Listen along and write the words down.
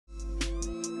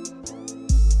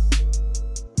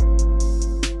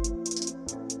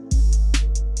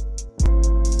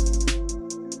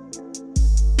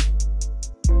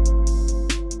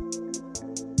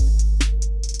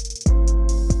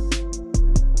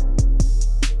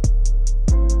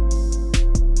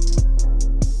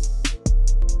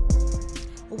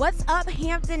What's up,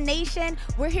 Hampton Nation?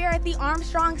 We're here at the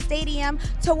Armstrong Stadium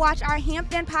to watch our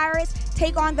Hampton Pirates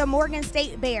take on the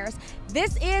MorganSt Bears.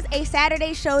 This is a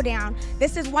Saturday showdown.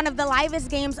 This is one of the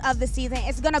livest games of the season.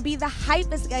 It's going to be the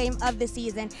hypest game of the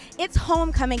season. It's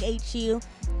homecoming, HU.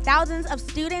 Thousands of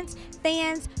students,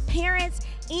 fans, parents,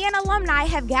 and alumni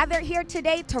have gathered here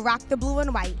today to rock the blue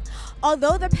and white.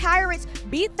 Although the Pirates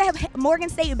beat the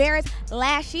MorganSt Bears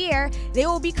last year, they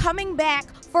will be coming back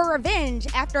for revenge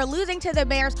after losing to the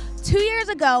Bears 2 years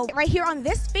ago right here on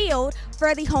this field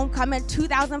for the homecoming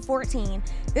 2014.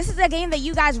 This is a game that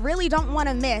you guys really don't want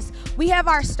to miss. We have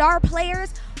our star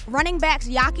players, running backs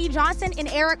Yaki Johnson and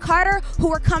Eric Carter,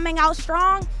 who are coming out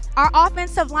strong, our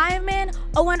offensive lineman,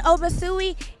 Owen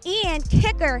Obasui, and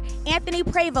kicker, Anthony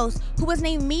Prevost, who was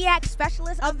named MEAC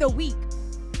Specialist of the Week.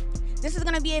 This is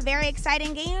going to be a very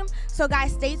exciting game, so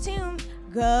guys, stay tuned.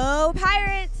 Go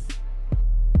Pirates!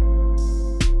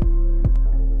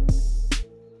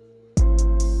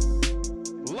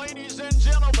 Ladies and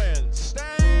gentlemen,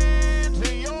 stand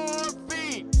to your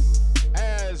feet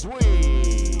as we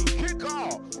kick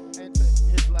off. And to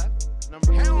his left,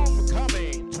 number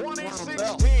Homecoming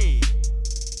 2016.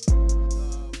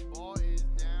 The ball is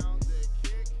down, the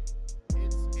kick.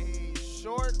 It's a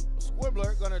short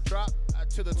squibbler, gonna drop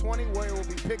to the 20, where it will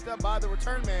be picked up by the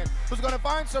return man, who's gonna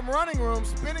find some running room,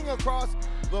 spinning across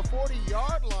the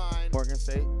 40-yard line.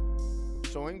 MorganSt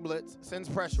showing blitz, sends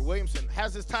pressure. Williamson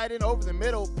has his tight end over the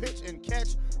middle, pitch and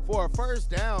catch for a first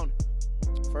down.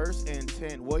 1st and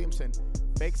 10. Williamson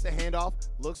fakes the handoff,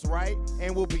 looks right,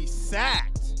 and will be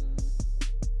sacked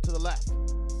to the left.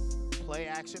 Play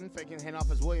action, faking the handoff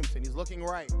as Williamson. He's looking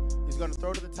right. He's going to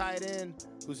throw to the tight end,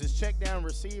 who's his check down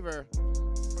receiver.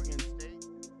 Morgan State.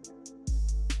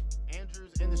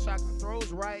 Andrews in the shotgun,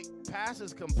 throws right, pass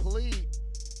is complete,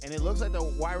 and it looks like the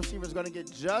wide receiver is going to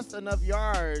get just enough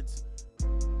yards.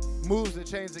 Moves the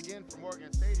chains again for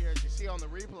MorganSt here, as you see on the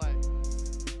replay.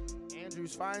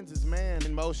 Andrews finds his man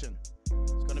in motion.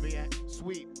 It's going to be a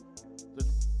sweep. The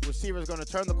receiver is going to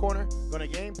turn the corner, going to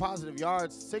gain positive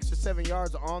yards, 6 or 7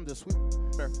 yards on the sweep.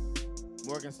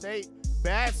 MorganSt,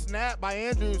 bad snap by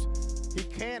Andrews. He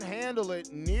can't handle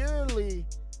it, nearly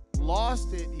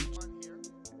lost it.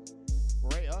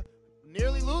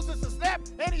 Nearly loses the snap,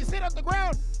 and he's hit off the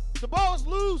ground. The ball is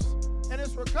loose, and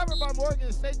it's recovered by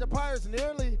MorganSt. The Pirates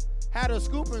nearly had a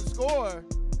scoop and score.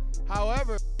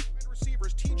 However,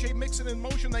 receivers, TJ Mixon in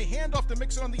motion. They hand off to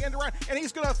Mixon on the end around, and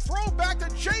he's going to throw back to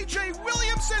JJ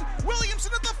Williamson.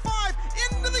 Williamson at the 5,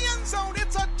 into the end zone.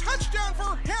 It's a touchdown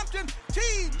for Hampton.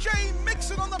 TJ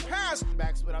Mixon on the pass.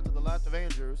 Back split out to the left of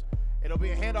Andrews. It'll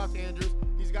be a handoff to Andrews.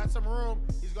 He's got some room.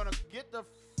 He's going to get the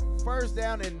first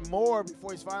down and more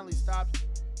before he's finally stopped.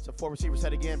 It's a 4-receiver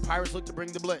set again. Pirates look to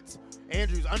bring the blitz.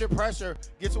 Andrews under pressure,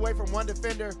 gets away from one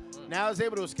defender. Now is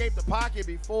able to escape the pocket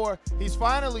before he's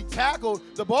finally tackled.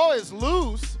 The ball is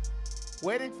loose.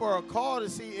 Waiting for a call to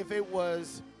see if it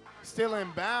was still in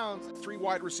bounds. 3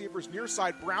 wide receivers near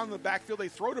side. Brown in the backfield. They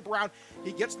throw to Brown.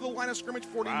 He gets to the line of scrimmage.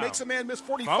 40, makes a man miss.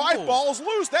 45. Fumble. Ball is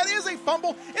loose. That is a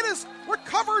fumble. It is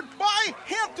recovered by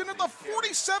Hampton at the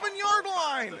 47-yard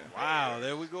line. Wow,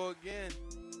 there we go again.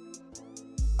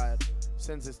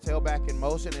 Sends his tailback in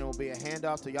motion, and it will be a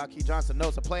handoff to Yaki Johnson. No,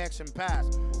 it's a play-action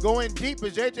pass. Going deep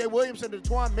is J.J. Williamson to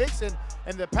Twan Mixon,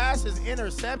 and the pass is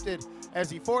intercepted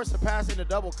as he forced the pass into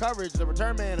double coverage. The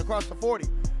return man across the 40.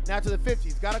 Now to the 50.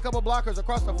 He's got a couple blockers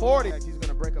across the 40. He's going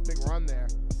to break a big run there.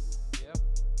 Yep.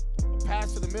 A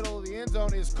pass to the middle of the end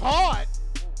zone is caught,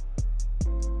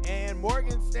 and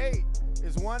MorganSt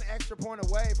is one extra point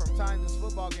away from tying this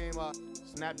football game up.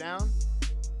 Snap down.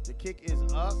 The kick is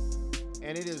up,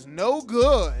 and it is no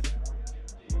good.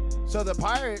 So the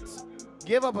Pirates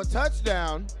give up a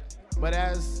touchdown, but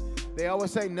as they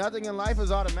always say, nothing in life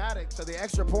is automatic, so the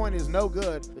extra point is no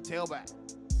good. The tailback.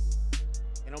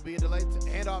 And it'll be a delayed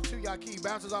handoff to Yaki.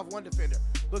 Bounces off one defender.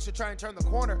 Looks to try and turn the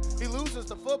corner. He loses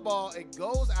the football. It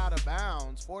goes out of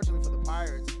bounds, fortunately for the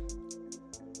Pirates.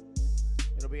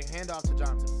 It'll be a handoff to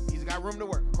Johnson. He's got room to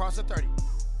work across the 30.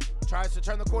 Tries to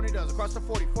turn the corner, he does. Across the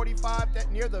 40, 45,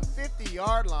 that near the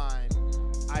 50-yard line.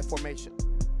 I formation.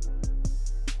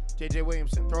 J.J.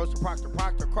 Williamson throws to Proctor.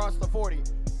 Proctor across the 40,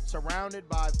 surrounded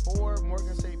by 4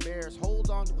 MorganSt Bears. Holds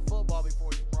on to the football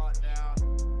before he's brought down.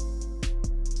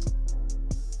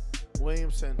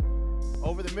 Williamson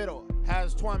over the middle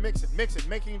has Twan Mixon. Mixon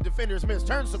making defenders miss.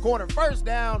 Turns the corner. First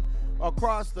down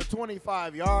across the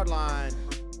 25-yard line.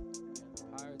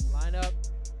 Pirates line up.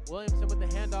 Williamson with the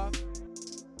handoff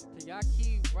to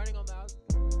Yaki, running on the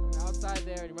outside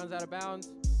there, and he runs out of bounds.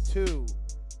 2,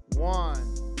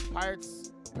 1.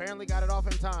 Pirates apparently got it off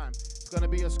in time. It's going to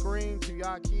be a screen to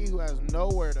Yaki, who has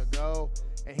nowhere to go.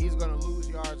 and he's going to lose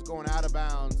yards going out of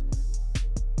bounds.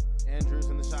 Andrews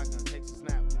in the shotgun, takes a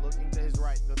snap, looking to his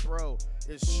right. The throw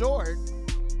is short,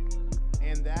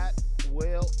 and that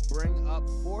will bring up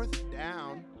 4th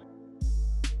down.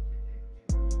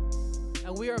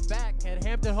 And we are back at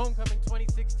Hampton Homecoming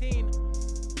 2016.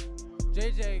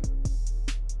 JJ,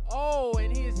 oh,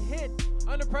 and he is hit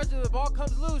under pressure. The ball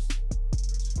comes loose.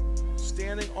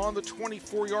 Standing on the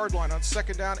 24-yard line on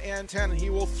 2nd down and 10, and he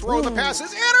will throw the pass.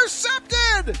 Is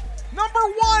intercepted! Number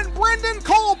 1, Brendan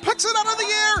Cole picks it out of the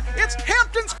air. It's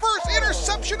Hampton's first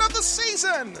interception of the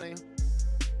season.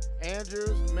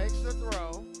 Andrews makes the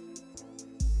throw.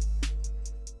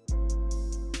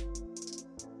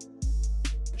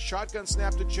 Shotgun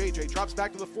snap to JJ, drops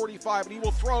back to the 45, and he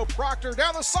will throw. Proctor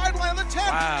down the sideline of the 10,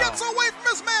 gets away from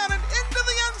his man and into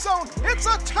the end zone. It's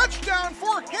a touchdown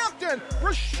for Hampton.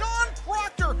 Rashawn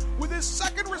Proctor with his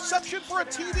 2nd reception for a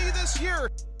TD this year.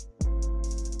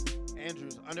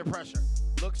 Andrews under pressure,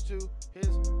 looks to his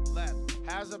left,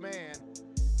 has a man,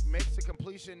 makes the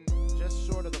completion just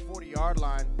short of the 40-yard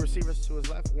line. Receivers to his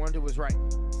left, one to his right.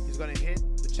 He's going to hit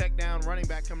the check down running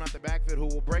back coming out the backfield who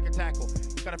will break a tackle.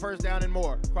 He's got a 1st down and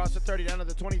more. Across the 30, down to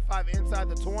the 25, inside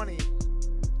the 20.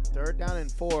 3rd down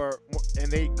and 4,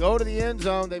 and they go to the end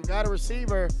zone. They've got a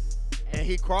receiver, and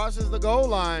he crosses the goal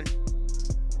line.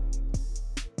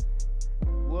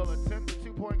 Will attempt the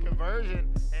 2-point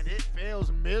conversion, and it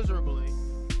fails miserably.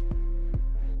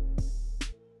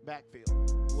 Backfield.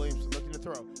 Williamson looking to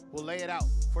throw. Will lay it out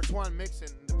for Twan Mixon.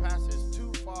 The pass is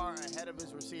too far ahead of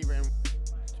his receiver,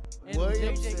 and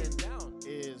Williamson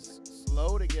is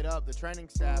slow to get up. The training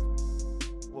staff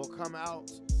will come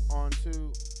out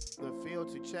onto the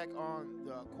field to check on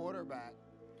the quarterback.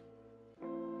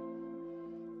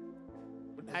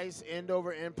 Nice end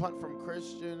over end punt from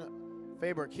Christian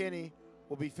Faber-Kinney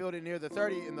will be fielded near the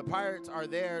 30, and the Pirates are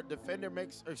there. Return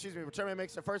man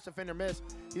makes the first defender miss.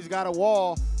 He's got a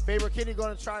wall. Faber-Kinney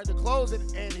going to try to close it,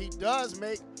 and he does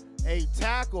make a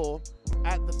tackle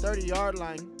at the 30-yard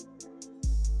line.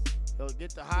 He'll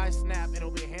get the high snap, and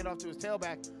it'll be a handoff to his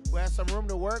tailback, who has some room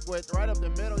to work with right up the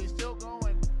middle. He's still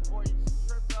going before he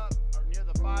tripped up near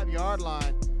the 5-yard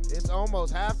line. It's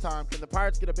almost halftime. Can the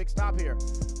Pirates get a big stop here?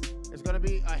 It's going to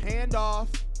be a handoff,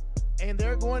 and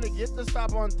they're going to get the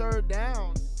stop on 3rd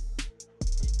down.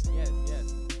 Yes.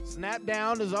 Snap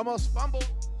down is almost fumbled.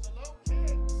 It's a low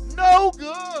kick. No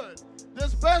good. The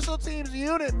special teams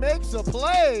unit makes a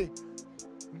play.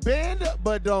 Bend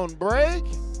but don't break.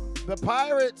 The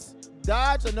Pirates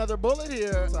dodge another bullet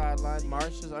here. Sideline,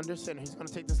 Marsh is under center. He's going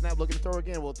to take the snap, looking to throw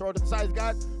again. We'll throw it to the side. He's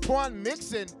got Twan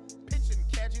Mixon, pitch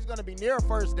and catch. He's going to be near a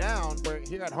 1st down. We're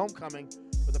here at homecoming,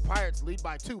 where the Pirates lead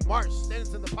by 2. Marsh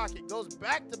stands in the pocket, goes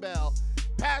back to Bell.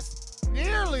 Pass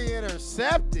nearly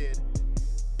intercepted.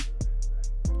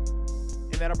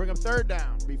 And that'll bring up 3rd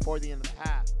down before the end of the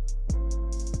half.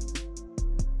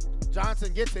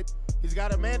 Johnson gets it. He's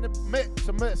got a man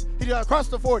to miss. He got across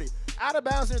the 40. Out of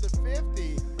bounds near the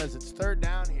 50 as it's 3rd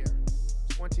down here.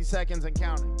 20 seconds and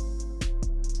counting.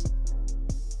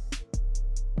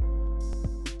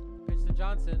 Pitch to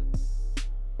Johnson.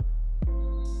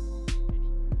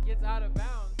 And he gets out of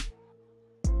bounds.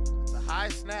 It's a high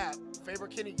snap.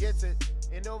 Faber-Kinney gets it.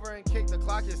 End over and kick. The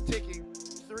clock is ticking.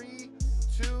 3,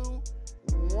 2,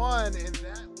 1, and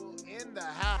that will end the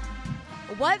half.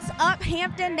 What's up,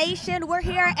 Hampton Nation? We're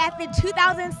here at the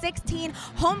 2016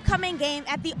 homecoming game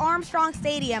at the Armstrong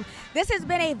Stadium. This has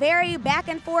been a very back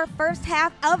and forth first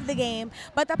half of the game,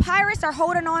 but the Pirates are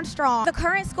holding on strong. The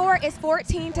current score is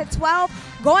 14-12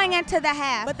 going into the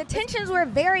half, but the tensions were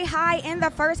very high in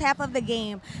the first half of the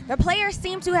game. The players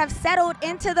seem to have settled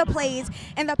into the plays,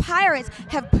 and the Pirates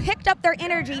have picked up their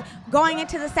energy going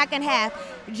into the second half.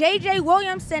 J.J.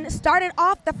 Williamson started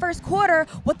off the first quarter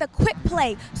with a quick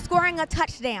play, scoring a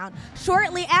touchdown.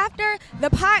 Shortly after,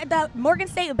 the Morgan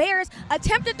State Bears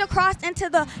attempted to cross into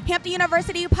the Hampton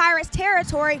University Pirates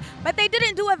territory, but they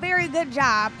didn't do a very good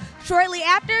job. Shortly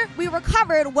after, we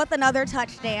recovered with another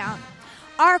touchdown.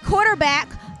 Our quarterback,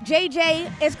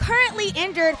 JJ, is currently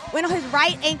injured on his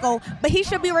right ankle, but he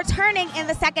should be returning in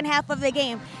the second half of the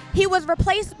game. He was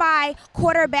replaced by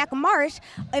quarterback Marsh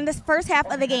in this first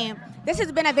half of the game. This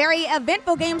has been a very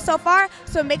eventful game so far,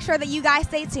 so make sure that you guys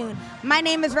stay tuned. My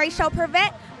name is Rachel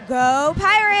Prevett. Go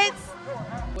Pirates!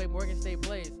 The way Morgan State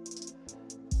plays.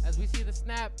 As we see the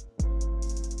snap,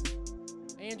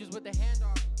 Andrews with the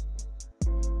handoff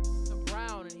to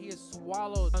Brown, and he is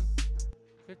swallowed.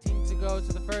 15 to go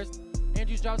to the first.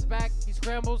 Andrews drops back, he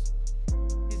scrambles,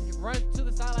 he runs to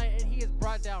the sideline, and he is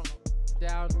brought down.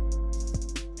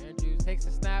 Andrews takes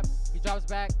the snap, he drops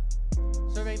back,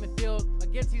 surveying the field,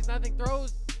 again sees nothing,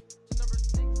 throws to number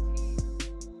 16.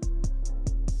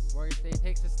 Morgan State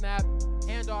takes the snap,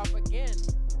 handoff again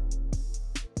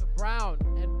to Brown,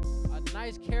 and a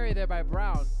nice carry there by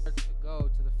Brown to go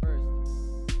to the first.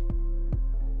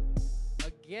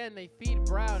 Again, they feed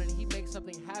Brown, and he makes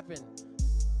something happen.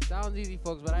 Sounds easy,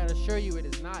 folks, but I assure you it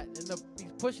is not. And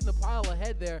he's pushing the pile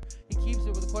ahead there. He keeps it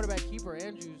with the quarterback keeper,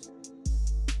 Andrews.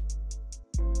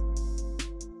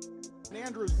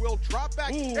 Andrews will drop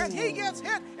back, and he gets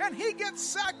hit, and he gets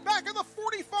sacked back at the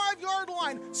 45-yard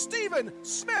line. Stephen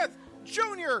Smith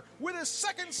Jr. with his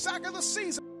second sack of the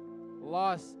season.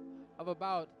 Loss of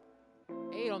about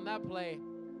 8 on that play.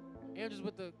 Andrews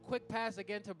with the quick pass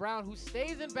again to Brown, who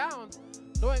stays in bounds,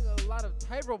 doing a lot of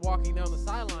tightrope walking down the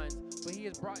sidelines, but he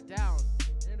is brought down.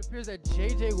 And it appears that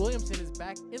J.J. Williamson is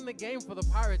back in the game for the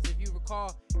Pirates. If you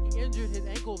recall, he injured his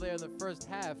ankle there in the first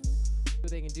half. What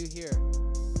they can do here.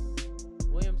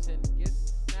 Williamson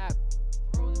gets the snap,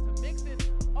 throws it to Mixon.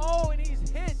 Oh, and he's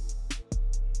hit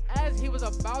as he was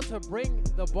about to bring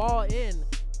the ball in.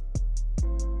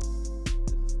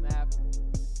 There's a snap.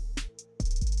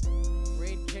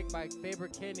 Great kick by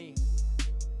Faber-Kinney.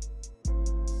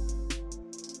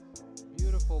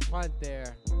 Beautiful punt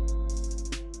there.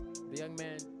 The young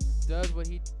man does what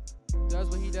he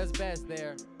does best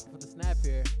there for the snap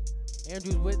here.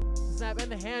 Andrews with the snap and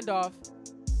the handoff.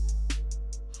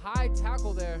 High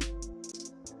tackle there.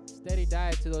 Steady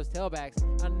dive to those tailbacks.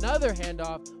 Another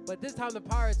handoff, but this time the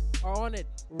Pirates are on it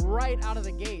right out of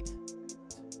the gate.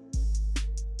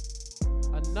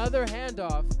 Another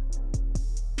handoff.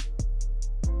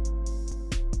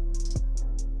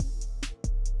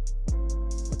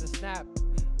 With the snap.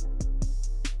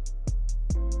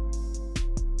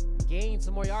 Gain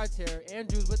some more yards here.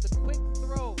 Andrews with the quick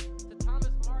throw to Thomas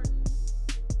Martin.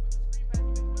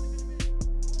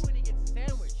 And he gets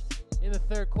sandwiched in the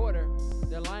third quarter.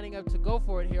 They're lining up to go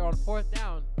for it here on 4th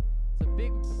down. It's a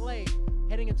big play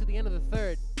heading into the end of the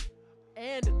third.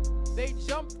 And they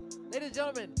jumped, ladies and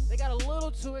gentlemen, they got a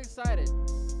little too excited.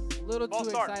 A little too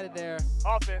excited there.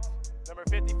 Offense, number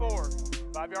 54,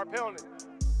 5-yard penalty.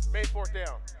 Made 4th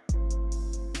down.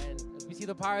 And as we see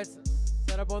the Pirates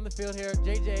set up on the field here,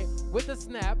 JJ with the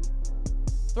snap,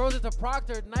 throws it to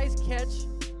Proctor, nice catch,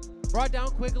 brought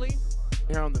down quickly.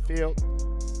 Here on the field,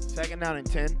 2nd down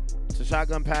and 10. It's a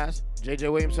shotgun pass. J.J.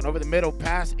 Williamson over the middle,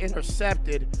 pass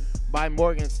intercepted by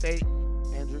Morgan State.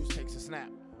 Andrews takes a snap,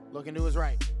 looking to his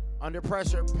right. Under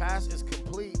pressure, pass is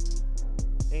complete.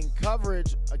 In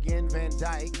coverage, again, Van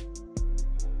Dyke.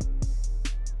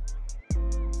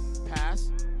 Pass,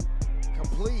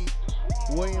 complete.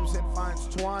 Williamson finds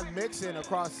Twan Mixon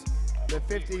across the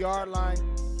 50-yard line.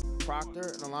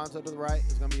 Proctor and Alonso to the right.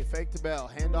 It's going to be a fake to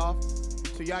Bell. Handoff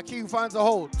to Yaki, who finds a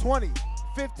hole. 20,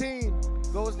 15,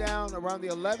 goes down around the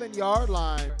 11-yard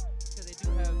line. Because they do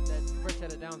have that first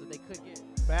set of downs that they could get.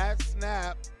 Bad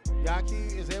snap.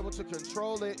 Yaki is able to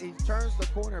control it. He turns the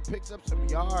corner, picks up some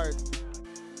yards.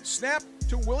 Snap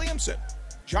to Williamson.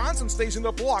 Johnson stays in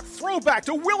the block. Throw back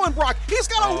to Willenbrock. He's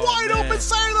got a wide open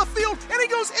side of the field, and he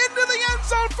goes into the end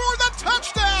zone for the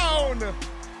touchdown.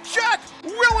 Jack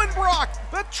Willenbrock,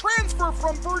 the transfer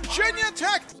from Virginia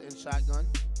Tech. In shotgun,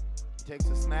 he takes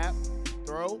a snap,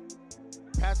 throw,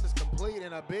 pass is complete,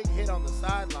 and a big hit on the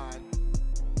sideline.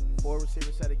 4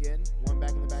 receiver set again, one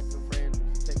back in the backfield for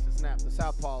Andrews. He takes the snap. The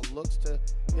southpaw looks to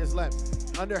his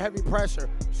left, under heavy pressure,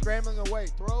 scrambling away,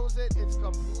 throws it. It's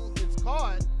complete. It's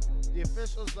caught. The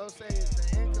officials, though, say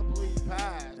it's an incomplete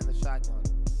pass in the shotgun.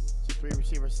 It's a 3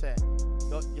 receiver set.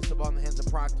 Gets the ball in the hands of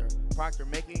Proctor. Proctor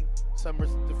making some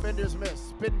defenders miss.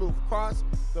 Spin move across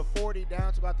the 40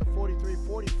 down to about the 43,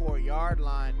 44-yard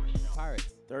line.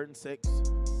 Pirates. 3rd and 6.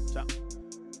 Jump.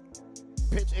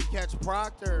 Pitch and catch.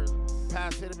 Proctor.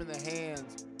 Pass hit him in the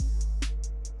hands.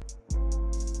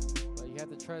 But you have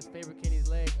to trust Faber-Kinney's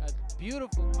leg. A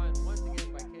beautiful punt once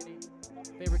again by Kinney.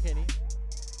 Faber-Kinney.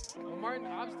 Martin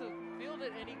Obsta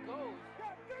fielded and he goes.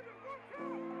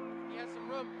 He has some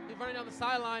room. He's running down the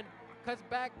sideline, cuts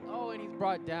back. Oh, and he's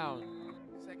brought down.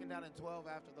 2nd down and 12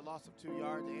 after the loss of 2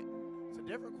 yards. It's a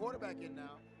different quarterback in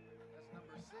now. That's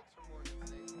number 6 for Morgan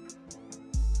State.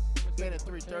 Gain of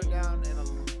 3, 3rd down and a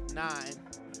 9.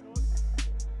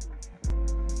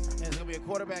 And it's going to be a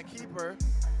quarterback keeper,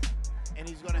 and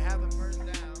he's going to have the 1st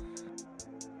down.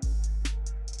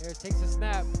 Harris takes a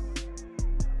snap.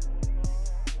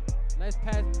 Nice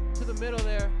pass to the middle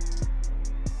there.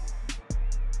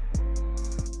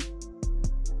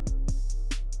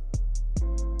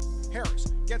 Harris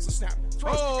gets the snap.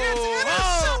 Throws. It's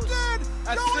intercepted!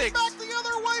 Going back the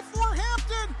other way for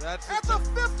Hampton. At the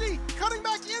 50, cutting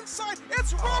back inside.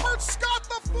 It's Robert Scott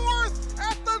the 4th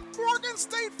at the Morgan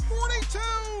State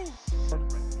 42.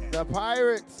 The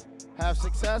Pirates have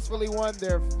successfully won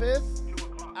their 5th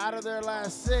out of their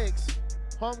last 6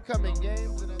 homecoming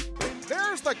games.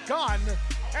 There's the gun,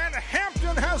 and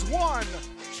Hampton has won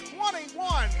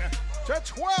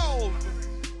 21-12.